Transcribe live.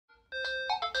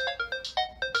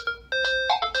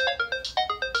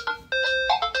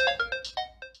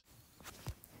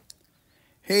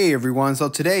Hey everyone, so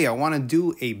today I want to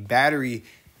do a battery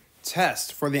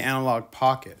test for the Analogue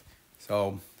Pocket.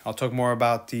 So I'll talk more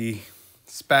about the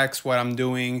specs, what I'm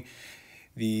doing,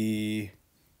 the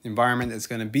environment it's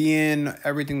going to be in,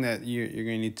 everything that you're going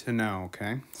to need to know,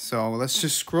 okay? So let's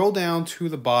just scroll down to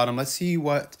the bottom. Let's see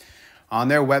what on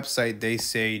their website they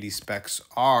say the specs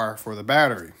are for the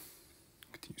battery.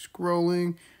 Continue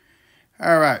scrolling.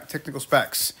 All right, technical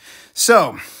specs.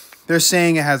 So they're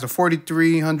saying it has a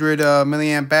 4,300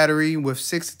 milliamp battery with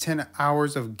 6 to 10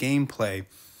 hours of gameplay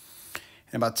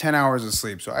and about 10 hours of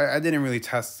sleep. So I didn't really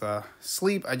test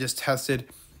sleep. I just tested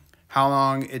how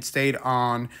long it stayed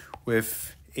on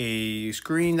with a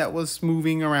screen that was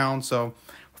moving around. So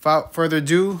without further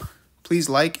ado, please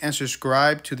like and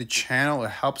subscribe to the channel. It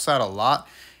helps out a lot.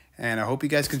 And I hope you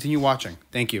guys continue watching.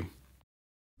 Thank you.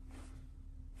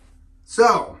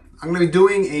 So I'm going to be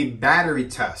doing a battery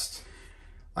test,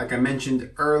 like I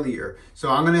mentioned earlier. So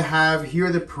I'm going to have, here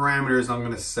are the parameters I'm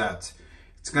going to set.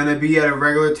 It's going to be at a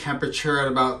regular temperature at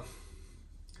about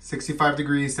 65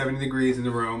 degrees, 70 degrees in the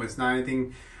room. It's not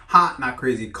anything hot, not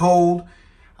crazy cold.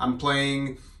 I'm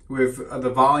playing with the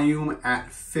volume at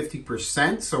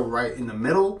 50%, so right in the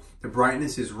middle. The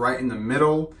brightness is right in the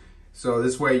middle. So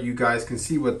this way you guys can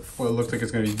see what it looks like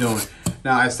it's going to be doing.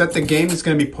 Now I set the game, it's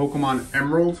going to be Pokémon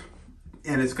Emerald.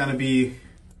 And it's going to be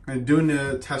doing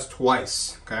the test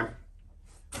twice, okay?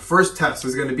 The first test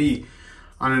is going to be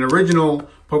on an original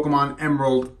Pokemon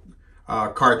Emerald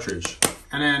cartridge.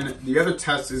 And then the other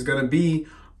test is going to be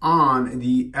on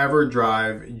the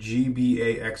Everdrive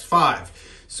GBA X5.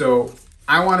 So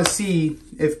I want to see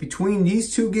if between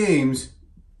these two games,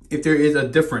 if there is a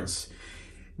difference.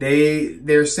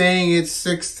 They're saying it's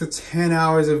 6 to 10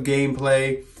 hours of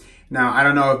gameplay. Now, I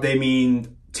don't know if they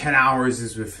mean 10 hours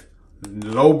is with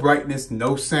low brightness,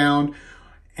 no sound,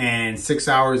 and 6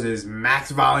 hours is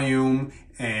max volume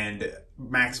and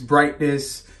max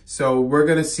brightness. So we're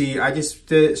gonna see. I just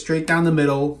did it straight down the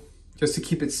middle just to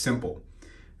keep it simple.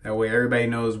 That way everybody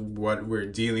knows what we're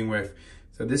dealing with.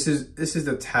 So this is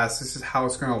the test. This is how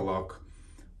it's gonna look.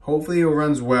 Hopefully it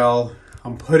runs well.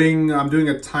 I'm doing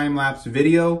a time-lapse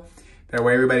video. That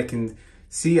way everybody can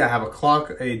see. I have a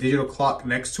clock, a digital clock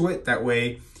next to it. That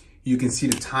way you can see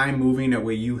the time moving. That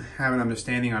way you have an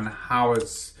understanding on how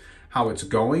it's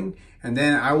going. And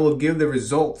then I will give the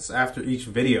results after each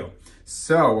video.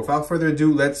 So without further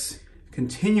ado, let's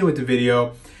continue with the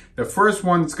video. The first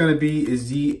one it's going to be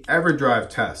is the Everdrive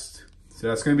test. So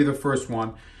that's going to be the first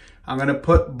one. I'm going to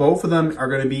put, both of them are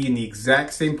going to be in the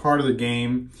exact same part of the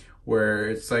game where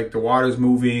it's like the water's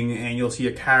moving and you'll see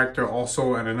a character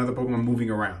also and another Pokemon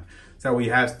moving around. So we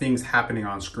have things happening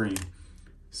on screen.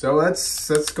 So let's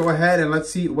go ahead and let's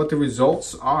see what the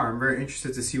results are. I'm very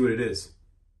interested to see what it is.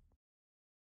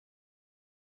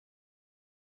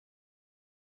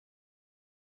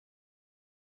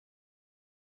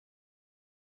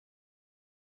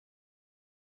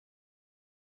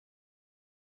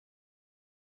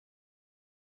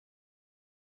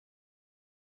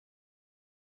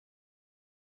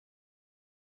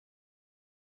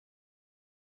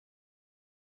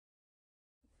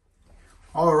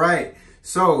 All right,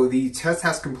 so the test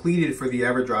has completed for the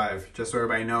Everdrive. Just so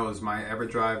everybody knows, my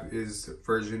Everdrive is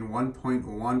version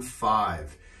 1.15.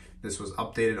 This was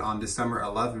updated on December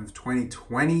 11th,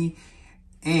 2020.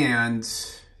 And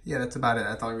yeah, that's about it.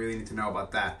 That's all I really need to know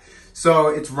about that. So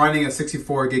it's running a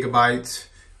 64 gigabyte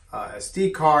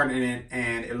SD card in it,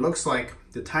 and it looks like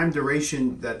the time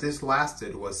duration that this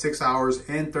lasted was 6 hours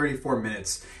and 34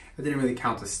 minutes. I didn't really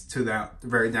count this to that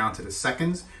very down to the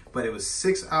seconds, but it was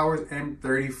 6 hours and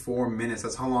 34 minutes.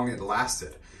 That's how long it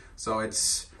lasted. So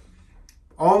it's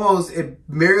almost, it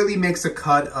barely makes a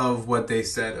cut of what they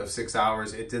said of 6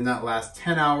 hours. It did not last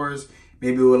 10 hours.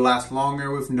 Maybe it would last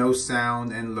longer with no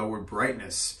sound and lower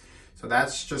brightness. So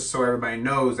that's just so everybody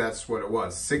knows that's what it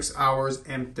was. 6 hours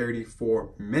and 34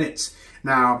 minutes.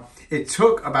 Now, it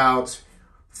took about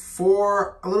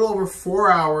a little over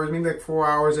 4 hours, maybe like 4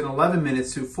 hours and 11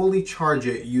 minutes to fully charge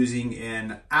it using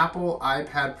an Apple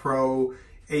iPad Pro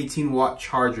 18-watt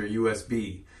charger,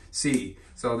 USB-C.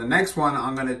 So the next one,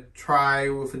 I'm gonna try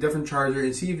with a different charger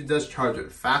and see if it does charge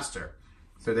it faster.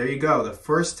 So there you go. The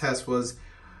first test was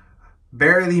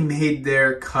barely made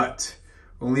their cut,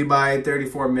 only by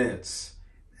 34 minutes.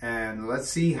 And let's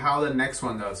see how the next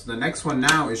one does. The next one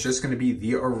now is just gonna be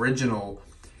the original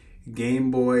Game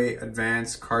Boy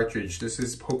Advance cartridge. This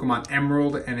is Pokemon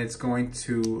Emerald, and it's going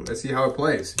to, let's see how it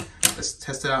plays. Let's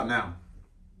test it out now.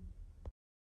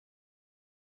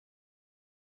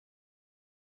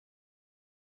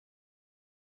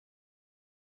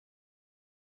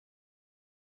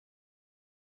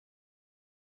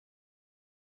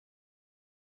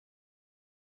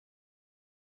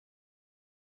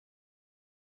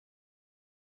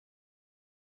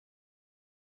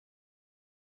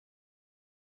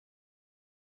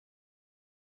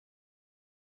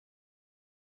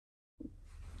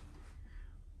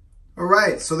 All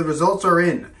right, so the results are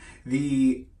in.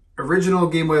 The original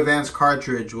Game Boy Advance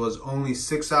cartridge was only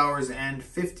 6 hours and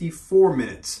 54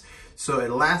 minutes. So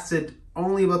it lasted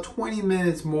only about 20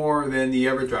 minutes more than the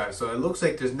Everdrive. So it looks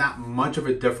like there's not much of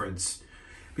a difference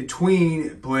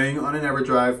between playing on an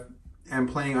Everdrive and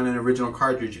playing on an original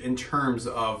cartridge in terms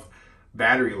of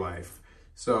battery life.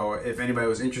 So if anybody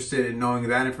was interested in knowing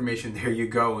that information, there you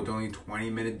go, with only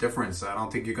 20-minute difference. I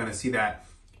don't think you're gonna see that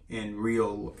in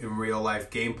real life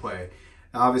gameplay.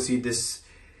 Now, obviously this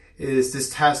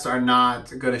tests are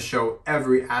not gonna show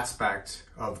every aspect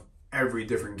of every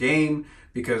different game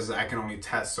because I can only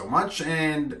test so much,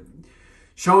 and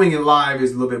showing it live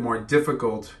is a little bit more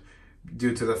difficult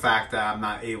due to the fact that I'm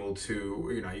not able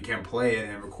to, you can't play it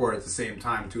and record at the same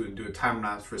time to do a time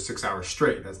lapse for 6 hours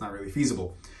straight. That's not really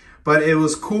feasible. But it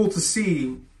was cool to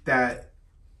see that,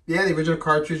 yeah, the original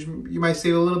cartridge, you might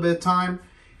save a little bit of time.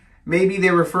 Maybe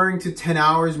they're referring to 10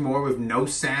 hours more with no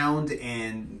sound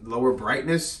and lower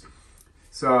brightness.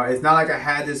 So it's not like I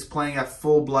had this playing at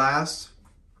full blast.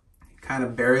 It kind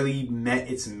of barely met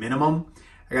its minimum.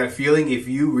 I got a feeling if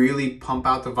you really pump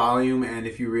out the volume and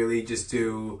if you really just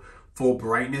do full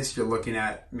brightness, you're looking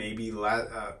at maybe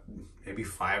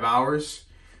 5 hours.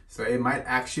 So it might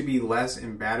actually be less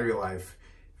in battery life.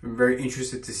 I'm very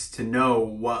interested to know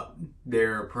what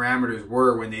their parameters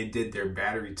were when they did their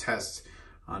battery test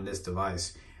on this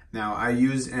device. Now, I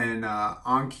use an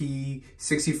Anki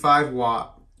 65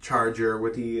 watt charger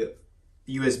with the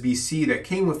USB-C that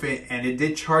came with it, and it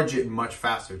did charge it much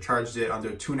faster. Charged it under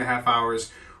 2.5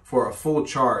 hours for a full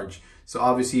charge. So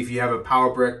obviously if you have a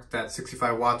power brick that's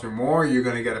 65 watts or more, you're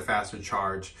gonna get a faster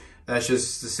charge. That's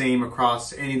just the same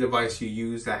across any device you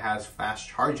use that has fast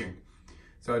charging.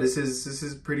 So this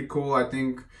is pretty cool. I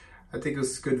think it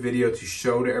was a good video to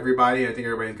show to everybody. I think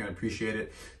everybody's gonna appreciate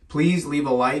it. Please leave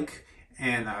a like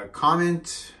and a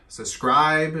comment,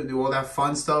 subscribe, do all that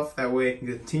fun stuff. That way I can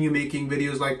continue making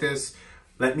videos like this.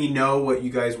 Let me know what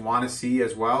you guys want to see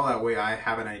as well. That way I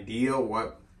have an idea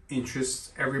what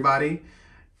interests everybody.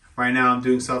 Right now I'm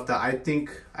doing stuff that I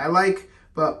think I like,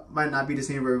 but might not be the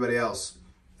same for everybody else.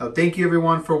 So thank you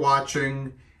everyone for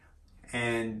watching,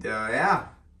 and yeah.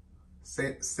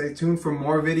 Stay tuned for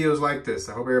more videos like this.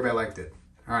 I hope everybody liked it.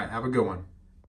 All right, have a good one.